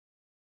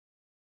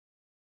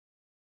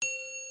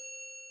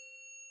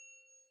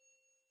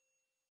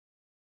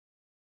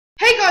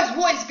Hey guys,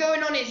 what is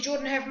going on? It's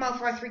Jordan here from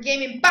L3i3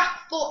 Gaming,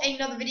 back for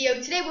another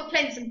video. Today we're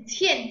playing some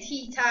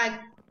TNT Tag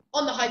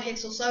on the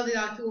Hypixel server. The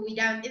IP will be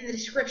down in the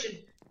description,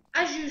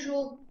 as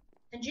usual.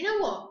 And do you know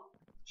what?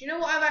 Do you know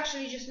what I've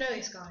actually just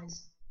noticed,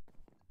 guys?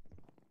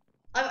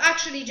 I've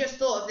actually just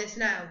thought of this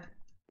now.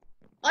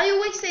 I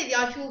always say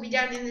the IP will be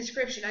down in the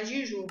description, as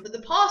usual, but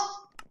the past,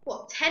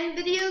 10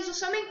 videos or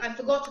something, I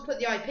forgot to put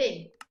the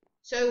IP.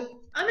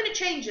 So, I'm going to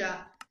change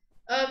that.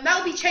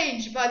 That'll be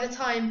changed by the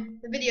time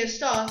the video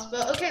starts,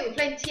 but okay, we're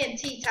playing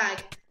TNT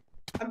Tag.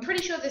 I'm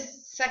pretty sure this is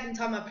the second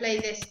time I play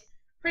this.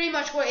 Pretty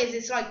much what it is,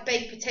 it's like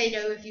baked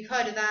potato, if you've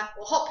heard of that.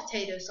 Or hot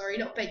potato, sorry,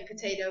 not baked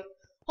potato.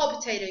 Hot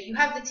potato. You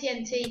have the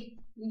TNT,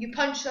 you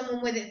punch someone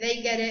with it,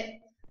 they get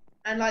it,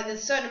 and like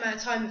there's a certain amount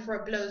of time before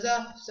it blows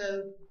up,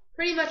 so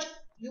pretty much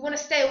you want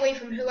to stay away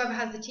from whoever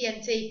has the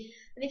TNT.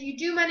 And if you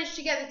do manage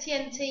to get the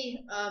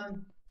TNT,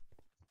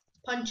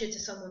 punch it to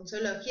someone. So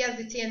look, he has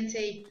the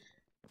TNT.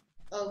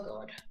 Oh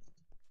god.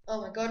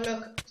 Oh my god,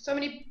 look. So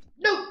many.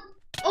 No!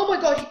 Oh my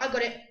god, I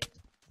got it.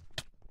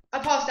 I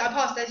passed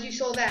it, as you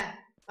saw there.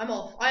 I'm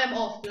off. I am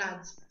off,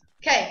 lads.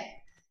 Okay.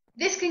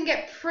 This can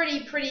get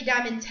pretty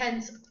damn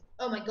intense.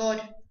 Oh my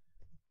god.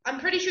 I'm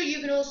pretty sure you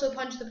can also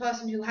punch the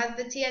person who has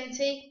the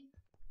TNT.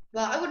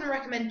 But I wouldn't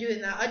recommend doing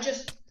that. I'd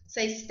just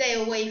say stay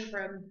away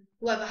from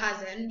whoever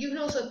has it. And you can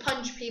also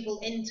punch people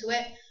into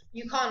it.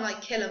 You can't, like,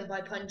 kill them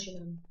by punching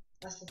them.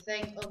 That's the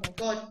thing. Oh my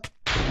god.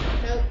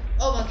 No.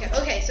 Oh,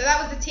 okay, so that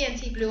was the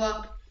TNT blew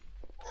up.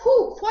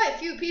 Whew, quite a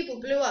few people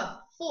blew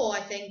up. 4, I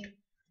think.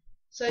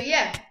 So,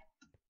 yeah.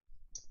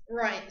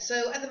 Right,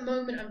 so at the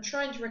moment, I'm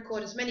trying to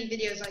record as many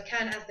videos as I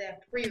can as they're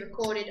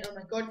pre-recorded. Oh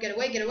my god, get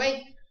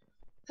away.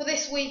 For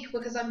this week,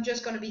 because I'm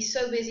just going to be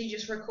so busy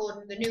just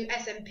recording the new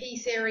SMP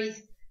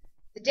series.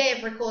 The day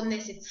of recording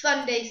this, it's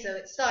Sunday, so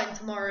it's starting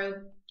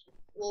tomorrow.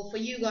 Well, for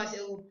you guys,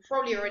 it will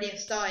probably already have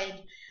started.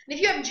 And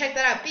if you haven't checked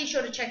that out, be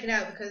sure to check it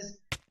out, because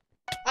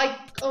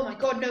oh my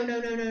god, no.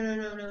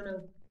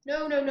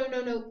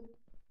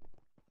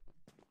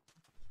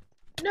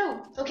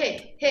 No,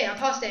 okay, here, I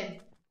passed him.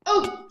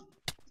 Oh!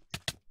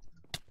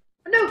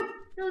 No!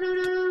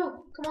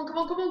 Come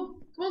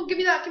on, give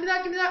me that.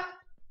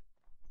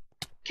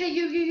 Okay,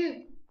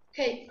 you.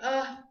 Okay,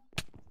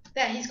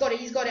 there, he's got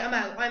it, I'm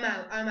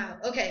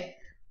out. Okay,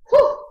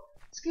 whew!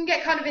 It's gonna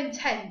get kind of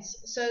intense,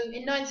 so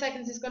in 9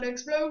 seconds it's gonna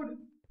explode.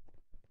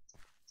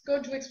 It's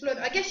going to explode.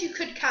 I guess you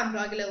could camp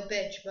like a little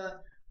bitch,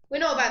 but we're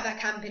not about that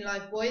camping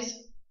life,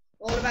 boys.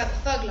 All about the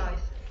thug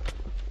life.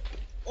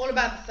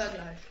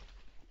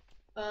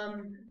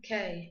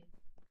 Okay.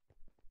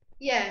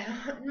 Yeah,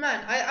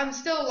 man, I'm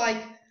still like,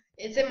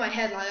 it's in my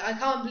head, like, I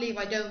can't believe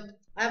I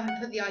haven't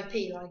put the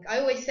IP, like, I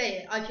always say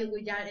it, IP will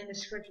be down in the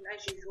description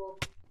as usual.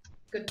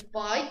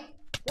 Goodbye.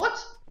 What?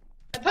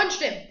 I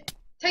punched him.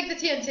 Take the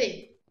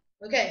TNT.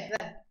 Okay,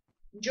 there.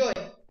 Enjoy.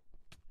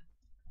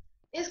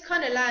 It's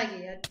kind of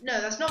laggy. No,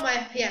 that's not my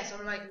FPS,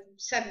 I'm like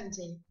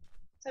 70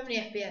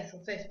 FPS or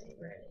 50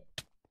 really.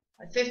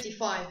 Like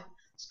 55.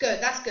 It's good,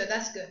 that's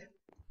good.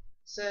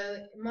 So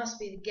it must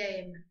be the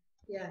game.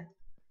 Yeah.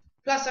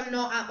 Plus I'm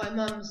not at my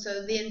mum's,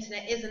 so the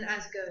internet isn't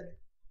as good.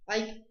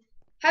 Like,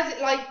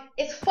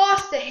 it's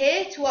faster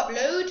here to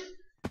upload,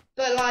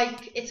 but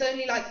like it's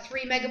only like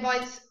 3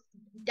 megabytes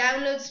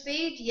download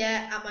speed.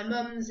 Yeah, at my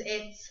mum's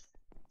it's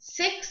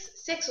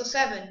 6 or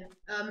 7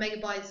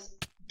 megabytes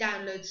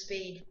download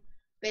speed.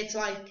 But it's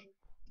like,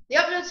 the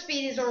upload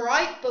speed is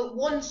alright, but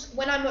when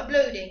I'm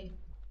uploading,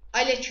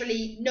 I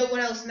literally, no one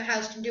else in the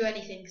house can do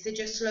anything, because it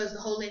just slows the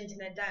whole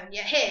internet down.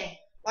 Yeah, here,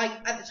 like,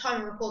 at the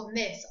time of recording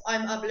this,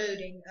 I'm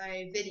uploading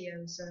a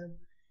video, so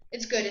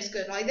it's good.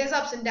 Like, there's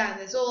ups and downs,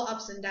 there's all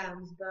ups and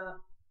downs, but...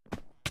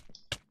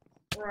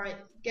 Right,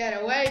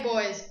 get away,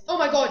 boys. Oh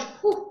my god,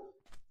 whew.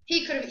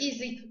 He could have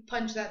easily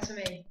punched that to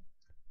me.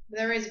 But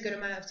there is a good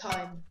amount of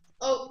time.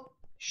 Oh,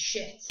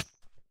 shit.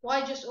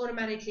 Why just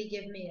automatically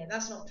give me it?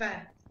 That's not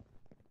fair.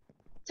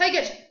 Take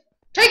it!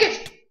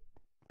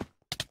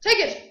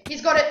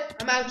 He's got it!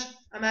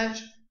 I'm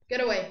out.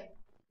 Get away.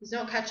 He's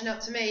not catching up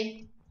to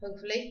me,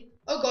 hopefully.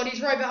 Oh god,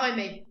 he's right behind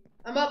me.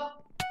 I'm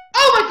up.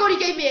 Oh my god, he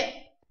gave me it!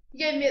 He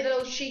gave me it, the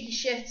little cheeky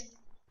shit.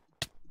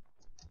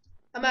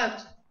 I'm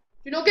out.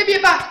 Do not give me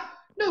it back!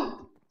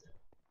 No!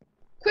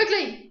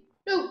 Quickly!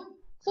 No!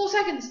 4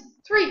 seconds.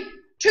 3,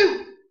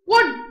 2,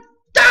 1.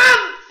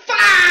 Damn!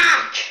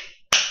 Fuck!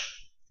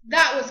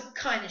 That was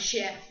kind of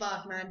shit.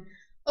 Fuck, man.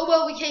 Oh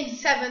well, we came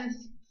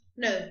 7th.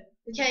 No,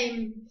 we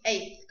came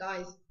 8th,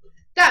 guys.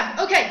 Damn.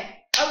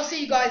 Okay, I will see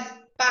you guys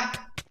back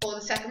for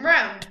the second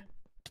round.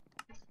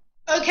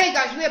 Okay,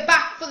 guys, we are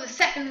back for the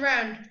second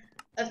round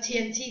of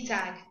TNT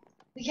Tag.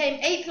 We came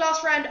 8th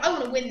last round. I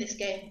want to win this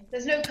game.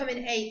 There's no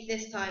coming 8th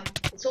this time.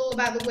 It's all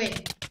about the win.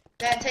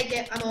 There, take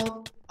it. I'm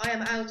on. I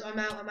am out. I'm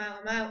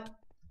out.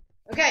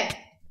 Okay.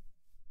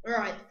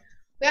 Alright.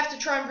 We have to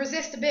try and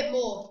resist a bit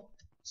more.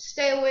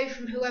 Stay away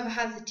from whoever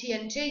has the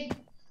TNT.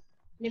 And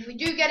if we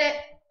do get it,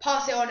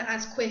 pass it on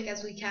as quick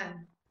as we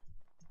can.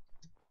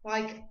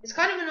 Like, it's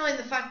kind of annoying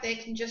the fact that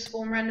it can just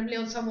spawn randomly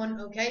on someone.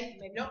 Okay,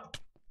 maybe not.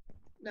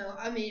 No,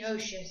 I mean, oh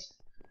shit.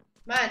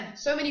 Man,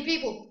 so many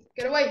people.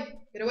 Get away.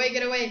 Get away,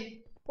 get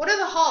away. What are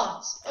the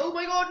hearts? Oh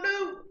my god,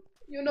 no.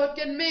 You're not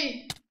getting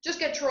me. Just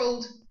get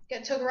trolled.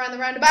 Get took around the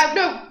roundabout.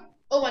 No.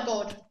 Oh my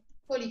god.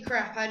 Holy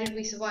crap, how did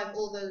we survive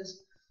all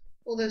those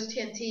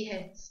TNT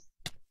hits?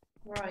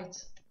 Right.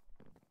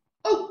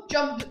 Oh,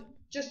 jump.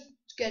 Just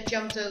get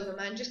jumped over,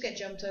 man. Just get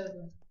jumped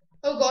over.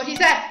 Oh god, he's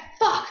there.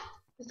 Fuck.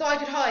 I thought I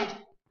could hide.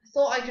 I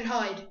thought I could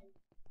hide.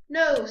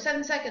 No,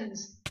 7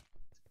 seconds.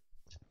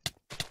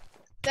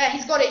 There,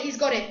 he's got it. He's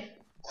got it.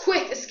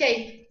 Quick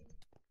escape.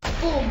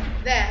 Boom.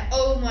 There.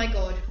 Oh my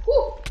god.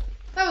 Whew.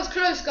 That was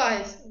close,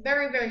 guys.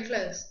 Very, very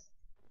close.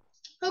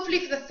 Hopefully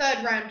for the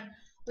third round,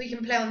 we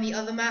can play on the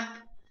other map.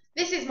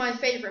 This is my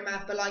favourite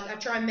map, but like I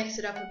try and mix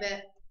it up a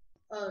bit.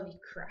 Holy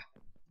crap.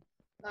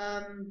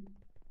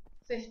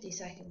 50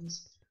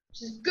 seconds.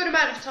 Which is a good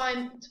amount of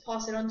time to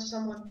pass it on to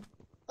someone.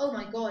 Oh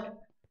my god.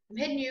 I'm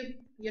hitting you.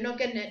 You're not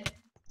getting it.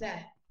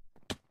 There.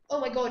 Oh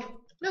my god.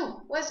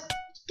 No. Where's...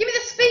 Give me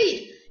the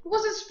speed. It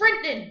wasn't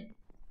sprinting. It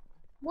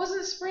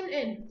wasn't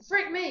sprinting.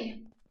 Frick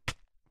me.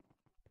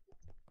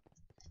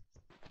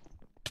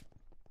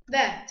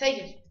 There. Take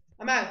it.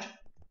 I'm out.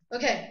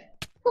 Okay.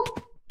 Whew.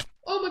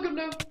 Oh my god,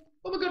 no.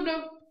 Oh my god,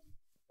 no.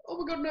 Oh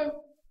my god,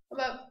 no. I'm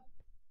out.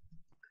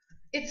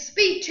 It's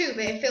speed too,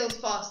 but it feels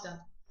faster.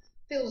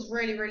 Feels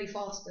really, really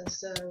faster,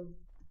 so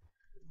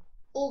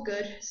all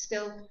good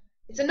still.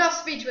 It's enough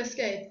speed to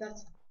escape.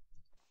 That's...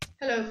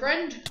 Hello,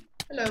 friend.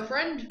 Hello,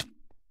 friend.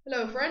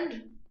 Hello,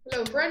 friend.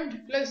 Hello,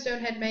 friend.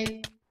 Glowstone head,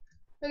 mate.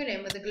 Look at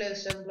him with a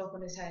glowstone block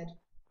on his head.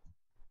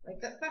 Like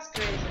that's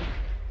crazy.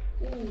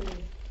 Ooh.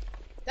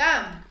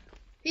 Damn.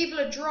 People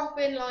are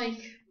dropping like...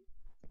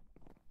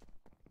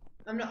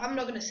 I'm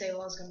not gonna say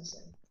what I was gonna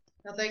say.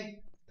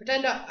 Nothing.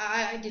 Pretend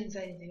I didn't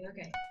say anything.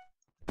 Okay.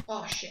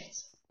 Oh shit.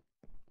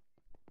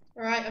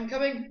 Alright, I'm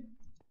coming.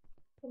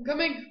 I'm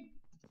coming.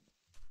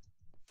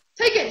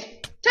 Take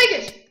it! Take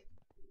it!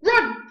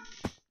 Run!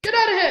 Get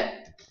out of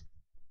here!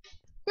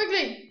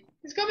 Quickly!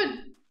 He's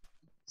coming!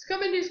 He's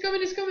coming, he's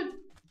coming, he's coming!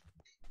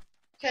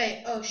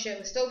 Okay, oh shit,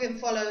 we're still getting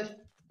followed.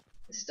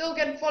 We're still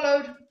getting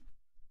followed.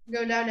 I'm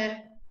going down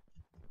here.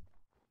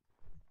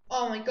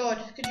 Oh my god,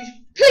 could you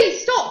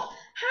please stop?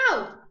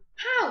 How?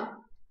 How?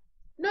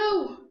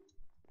 No!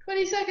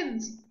 20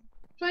 seconds.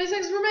 20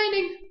 seconds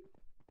remaining.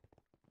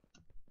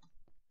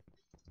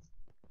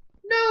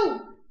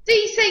 No!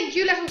 Desync,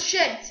 you little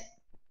shit!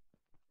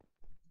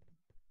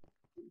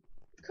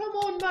 Come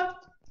on, man.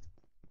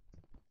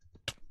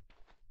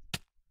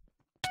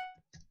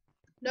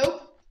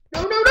 Nope.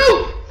 No, no,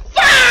 no!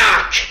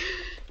 Fuck!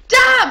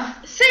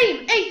 Damn!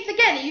 Same! 8th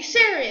again, are you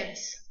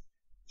serious?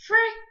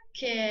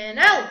 Frickin'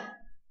 hell!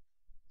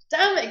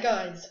 Damn it,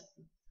 guys.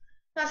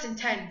 That's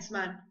intense,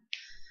 man.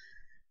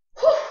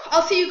 Whew.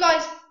 I'll see you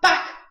guys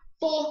back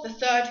for the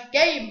third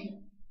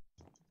game.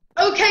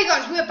 Okay,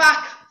 guys, we're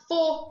back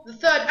for the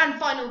third and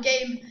final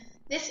game.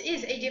 This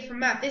is a different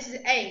map. This is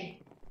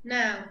A.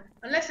 Now,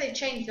 unless they've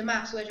changed the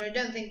maps, which I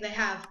don't think they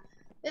have,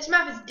 this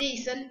map is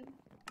decent.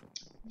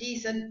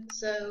 Decent,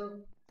 so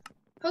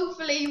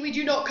hopefully we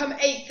do not come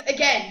 8th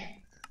again.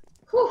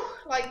 Whew,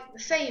 like the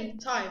same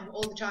time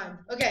all the time.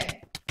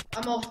 Okay,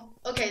 I'm off.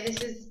 Okay,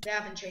 they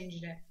haven't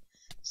changed it.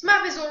 This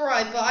map is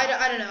alright, but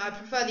I don't know, I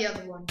prefer the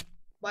other one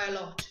by a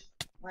lot.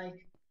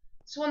 Like,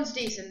 this one's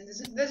decent.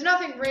 There's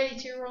nothing really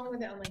too wrong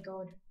with it. Oh my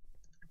god.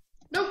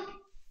 Nope,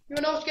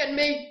 you're not getting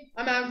me.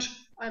 I'm out.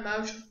 I'm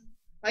out.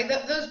 Like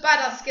those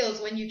badass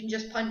skills when you can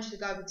just punch the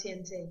guy with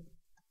TNT.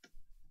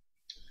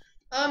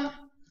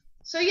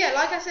 So yeah,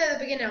 like I said at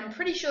the beginning, I'm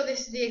pretty sure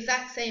this is the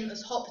exact same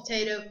as Hot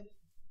Potato.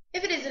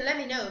 If it isn't, let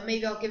me know.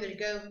 Maybe I'll give it a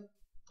go.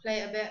 Play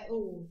it a bit.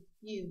 Ooh,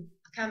 you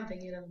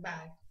camping, you little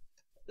bag.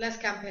 Let's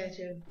camp here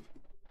too.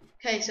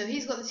 Okay, so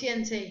he's got the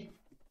TNT.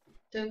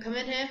 Don't come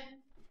in here.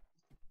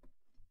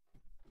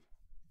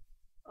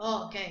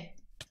 Oh, okay.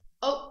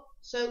 Oh,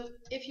 so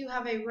if you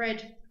have a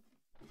red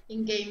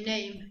in-game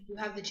name, you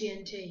have the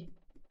TNT.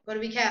 Gotta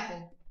be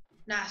careful.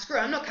 Nah, screw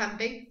it, I'm not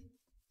camping.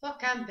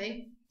 Fuck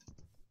camping.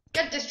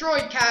 Get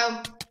destroyed,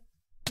 cow.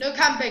 No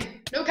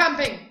camping. No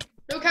camping.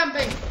 No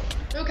camping.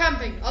 No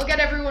camping. I'll get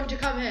everyone to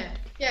come here.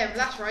 Yeah,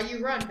 that's right.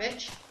 You run,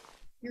 bitch.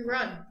 You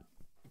run.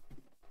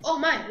 Oh,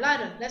 man.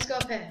 Ladder. Let's go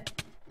up here.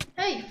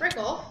 Hey, frick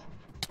off.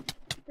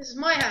 This is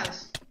my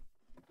house.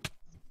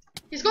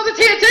 He's got the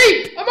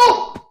TNT. I'm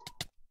off.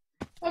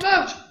 I'm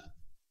out.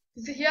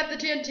 He had the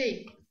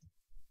TNT.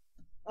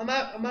 I'm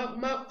out. I'm out.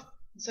 I'm out.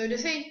 So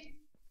does he.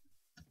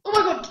 Oh,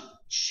 my God.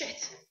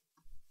 Shit.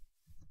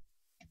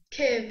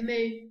 Give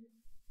me.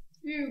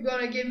 You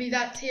gonna give me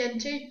that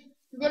TNT?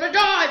 You're gonna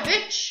die,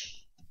 bitch!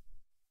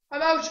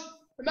 I'm out!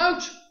 I'm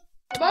out!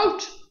 I'm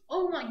out!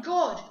 Oh my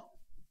god!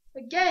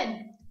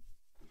 Again!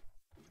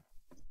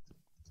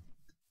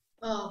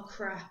 Oh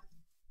crap.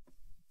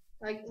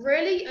 Like,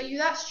 really? Are you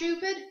that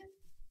stupid?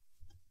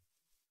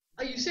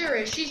 Are you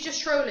serious? She's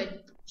just trolling.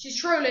 She's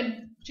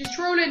trolling. She's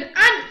trolling.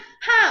 And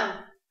how?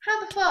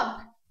 How the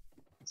fuck?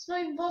 It's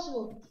not even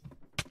possible.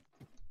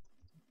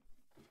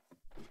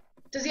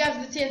 Does he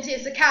have the TNT?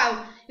 It's the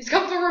cow. He's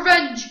come for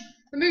revenge.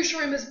 The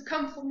mushroom has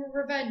come for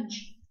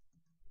revenge.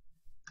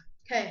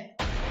 Okay,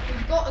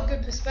 we've got a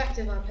good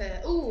perspective up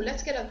here. Ooh,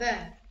 let's get up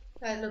there.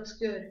 That looks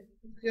good.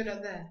 Good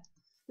up there.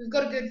 We've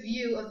got a good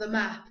view of the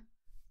map,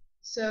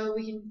 so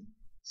we can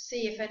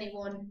see if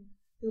anyone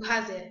who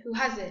has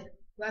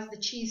the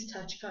cheese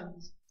touch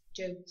comes.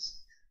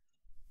 Jokes.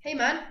 Hey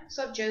man, what's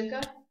up, Joker?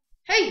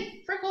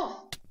 Hey, frick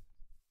off.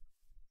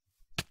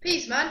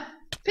 Peace, man.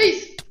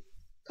 Peace.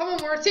 Come on,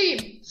 we're a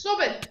team. Stop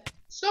it.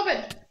 Stop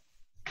it.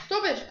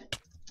 Stop it.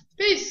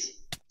 Peace.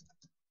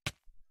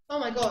 Oh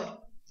my god.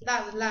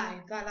 That was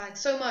lag. That lagged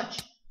so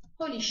much.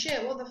 Holy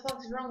shit, what the fuck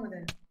is wrong with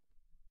it?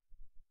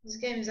 This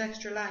game is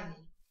extra laggy.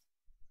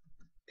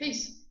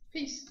 Peace.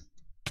 Peace.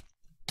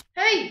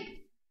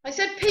 Hey! I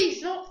said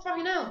peace, not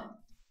fucking hell.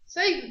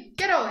 Say,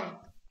 get away.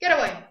 Get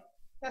away.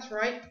 That's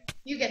right.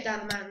 You get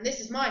down, man.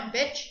 This is mine,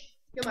 bitch.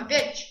 You're my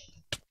bitch.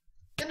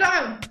 Get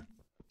down.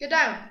 Get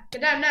down.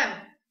 Get down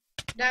now.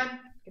 Get down.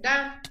 Get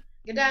down.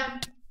 Get down.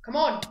 Come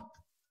on.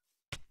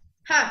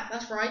 Ha,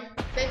 that's right.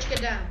 Bitch,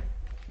 get down.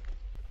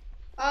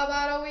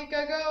 About a week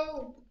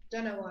ago.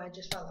 Don't know why, I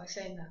just felt like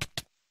saying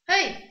that.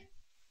 Hey!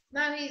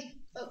 Now he's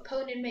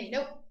opponing me.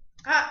 Nope.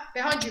 Ah,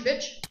 behind you,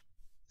 bitch.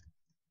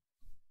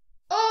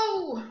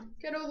 Oh!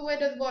 Get all the way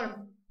to the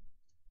bottom.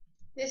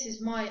 This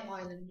is my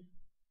island.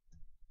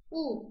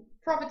 Ooh,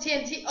 proper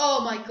TNT.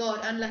 Oh my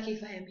god, unlucky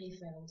for him, he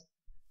failed.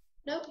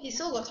 Nope, he's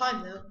still got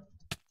time though.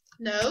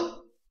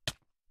 No.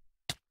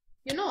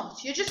 You're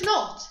not. You're just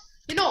not.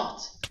 You're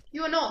not.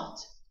 You are not.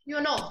 You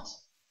are not.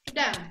 Get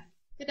down.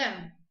 Get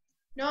down.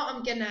 No,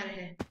 I'm getting out of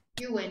here.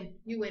 You win.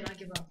 You win. I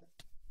give up.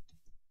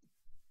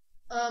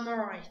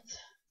 Alright.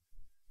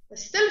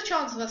 There's still a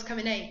chance of us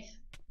coming 8th.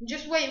 I'm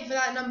just waiting for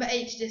that number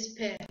 8 to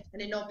disappear,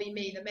 and it not be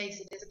me that makes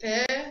it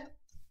disappear.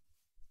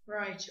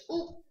 Right.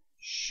 Oh,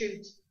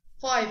 shoot.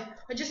 5.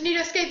 I just need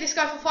to escape this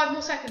guy for 5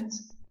 more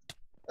seconds.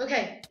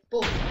 Okay.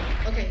 Boom.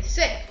 Okay.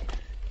 Sick.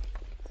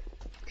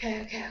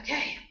 Okay. Okay.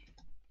 Okay.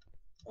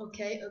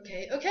 Okay.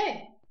 Okay.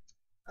 Okay.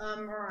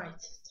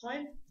 Alright.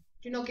 Time.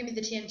 Do not give me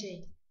the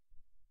TNT.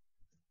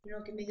 Do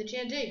not give me the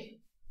TNT.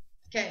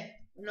 Okay.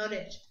 I'm not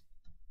it.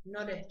 I'm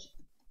not it.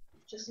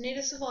 Just need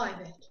to survive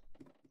it.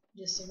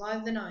 Just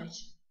survive the night.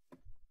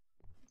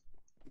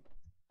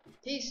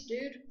 Peace,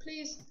 dude.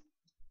 Please.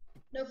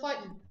 No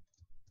fighting.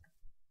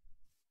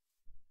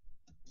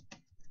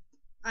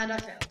 And I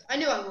failed. I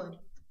knew I would.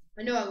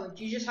 I knew I would.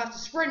 You just have to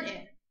sprint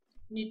it.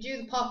 And you do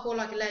the parkour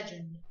like a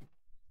legend.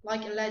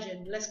 Like a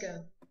legend. Let's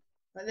go.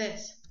 Like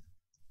this.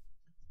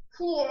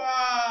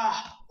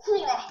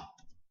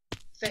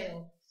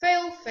 Fail.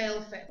 Fail,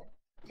 fail, fail.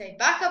 Okay,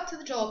 back up to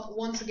the top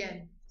once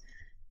again.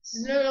 This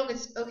is no longer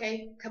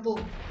okay,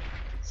 kaboom.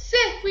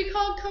 Sick, we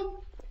can't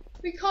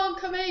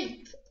come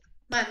 8th.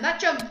 Man, that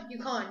jump you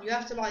can't. You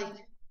have to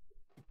like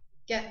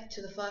get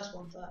to the first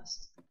one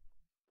first.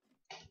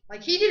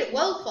 Like he did it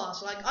well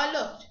fast, like I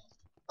looked.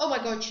 Oh my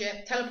god,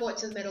 shit, teleport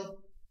to the middle.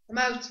 I'm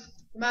out.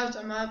 I'm out,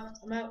 I'm out,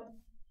 I'm out.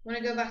 I'm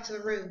gonna go back to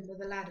the room with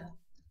the ladder.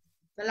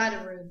 The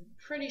ladder room.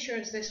 Pretty sure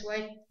it's this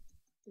way.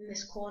 In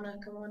this corner,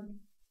 come on.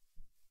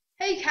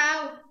 Hey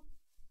cow!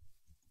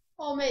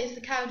 Oh mate, it's the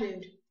cow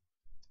dude.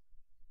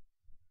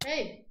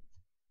 Hey.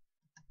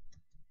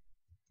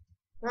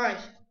 Right.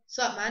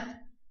 Sup, man?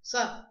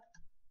 Sup?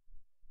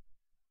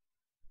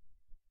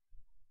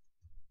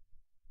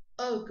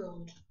 Oh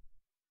god.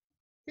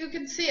 Who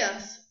can see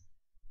us?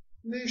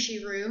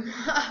 Mushy room.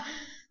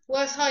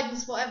 Worst hiding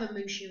spot ever,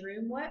 Mushy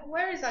room.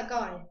 Where is that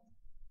guy?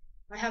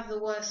 I have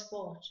the worst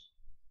spot.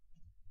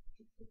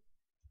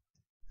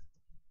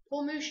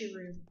 Poor Mushy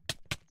room.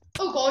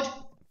 Oh god.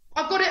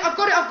 I've got it, I've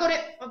got it, I've got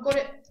it, I've got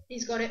it.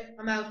 He's got it.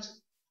 I'm out.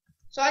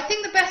 So I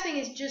think the best thing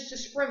is just to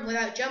sprint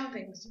without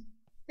jumping.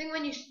 I think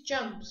when you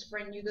jump,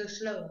 sprint, you go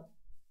slower.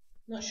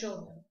 Not sure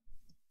though.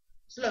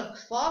 Slow.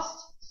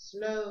 Fast?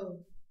 Slow.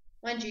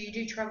 Mind you, you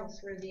do travel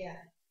through the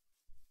air.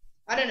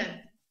 I don't know.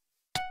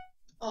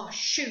 Oh,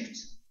 shoot.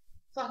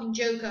 Fucking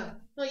Joker.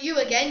 Not you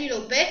again, you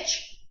little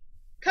bitch.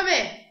 Come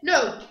here.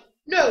 No.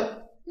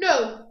 No.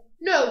 No.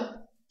 No.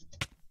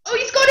 Oh,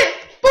 he's got it.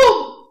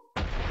 Boom.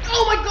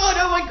 Oh my god.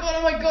 Oh my god.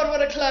 Oh my god.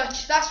 What a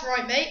clutch. That's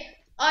right, mate.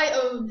 I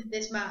own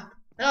this map.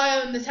 And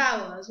I own the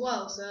tower as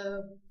well.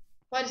 So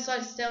if I decide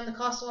to stay on the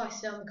castle, I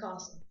stay on the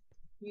castle.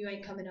 You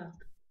ain't coming up.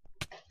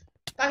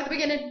 Back at the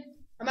beginning.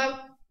 I'm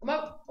out. I'm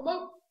out. I'm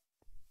out.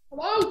 I'm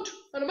out.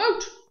 And I'm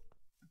out.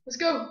 Let's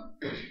go.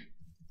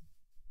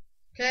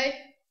 Okay.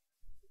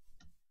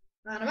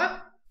 And I'm out.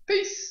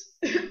 Peace.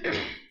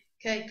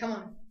 Okay, come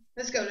on.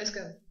 Let's go, let's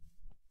go.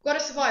 Gotta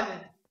survive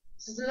it.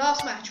 This is the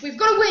last match. We've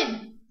got to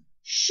win.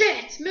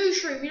 Shit,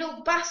 Mushroom, you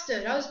little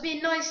bastard. I was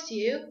being nice to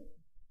you.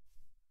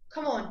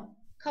 Come on.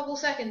 Couple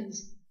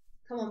seconds.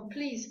 Come on,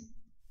 please.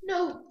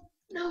 No.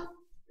 No.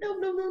 No,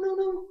 no, no, no,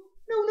 no.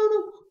 No, no,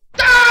 no.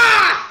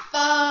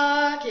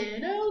 Ah!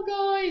 Fucking hell,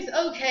 guys.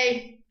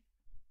 Okay.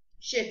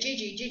 Shit,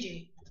 GG,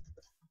 GG.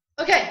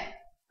 Okay.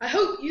 I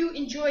hope you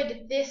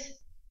enjoyed this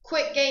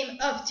quick game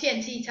of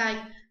TNT Tag.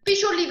 Be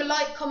sure to leave a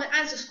like, comment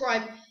and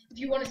subscribe if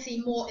you want to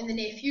see more in the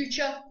near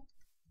future.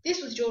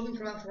 This was Jordan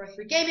from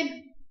L3i3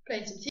 Gaming,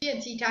 playing some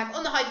TNT Tag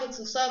on the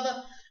Hypixel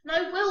server, and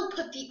I will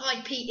put the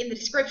IP in the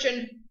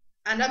description.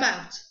 and I'm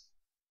out.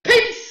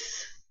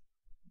 Peace!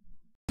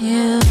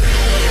 Yeah.